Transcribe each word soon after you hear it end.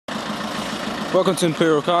Welcome to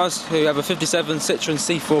Imperial Cars. Here we have a 57 Citroen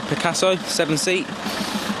C4 Picasso, 7-seat.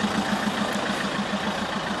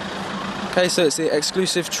 Okay, so it's the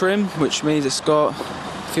exclusive trim, which means it's got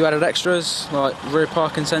a few added extras like rear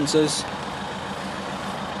parking sensors.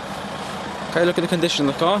 Okay, look at the condition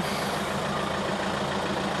of the car.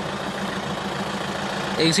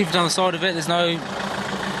 You can see from down the side of it, there's no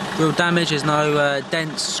real damage, there's no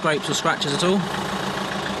dents, scrapes or scratches at all.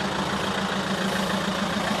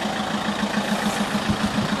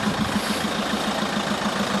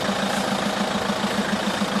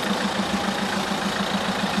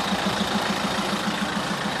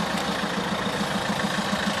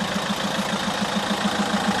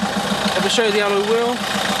 Let me show you the alloy wheel.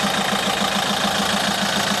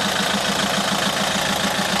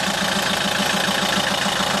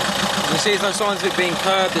 You can see there's no signs of it being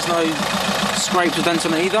curved, there's no scrapes or dents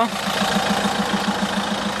on it either.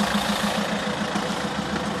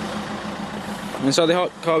 Inside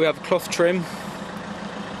the car we have a cloth trim,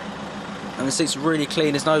 and the seats are really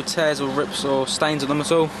clean, there's no tears or rips or stains on them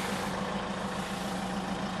at all.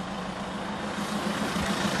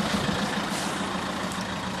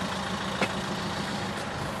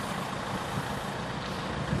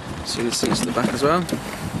 See the seats at the back as well.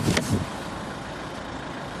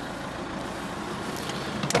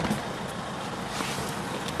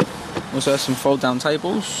 Also has some fold down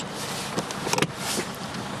tables.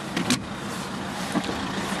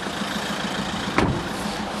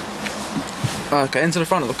 Okay, into the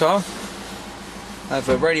front of the car I have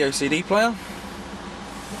a radio CD player,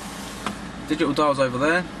 digital dials over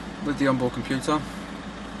there with the onboard computer,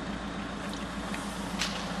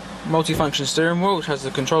 multi-function steering wheel which has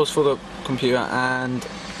the controls for the computer and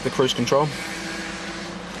the cruise control.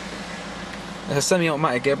 It's a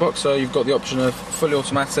semi-automatic gearbox, so you've got the option of fully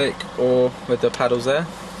automatic or with the paddles there.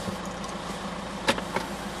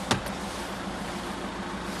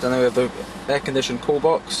 Then we have the air-conditioned cool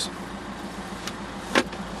box.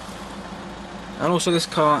 And also this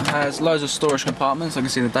car has loads of storage compartments, I can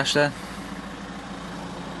see in the dash there.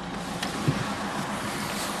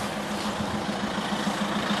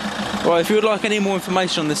 Well, if you would like any more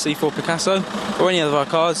information on this C4 Picasso or any of our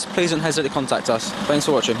cars, please don't hesitate to contact us. Thanks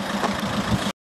for watching.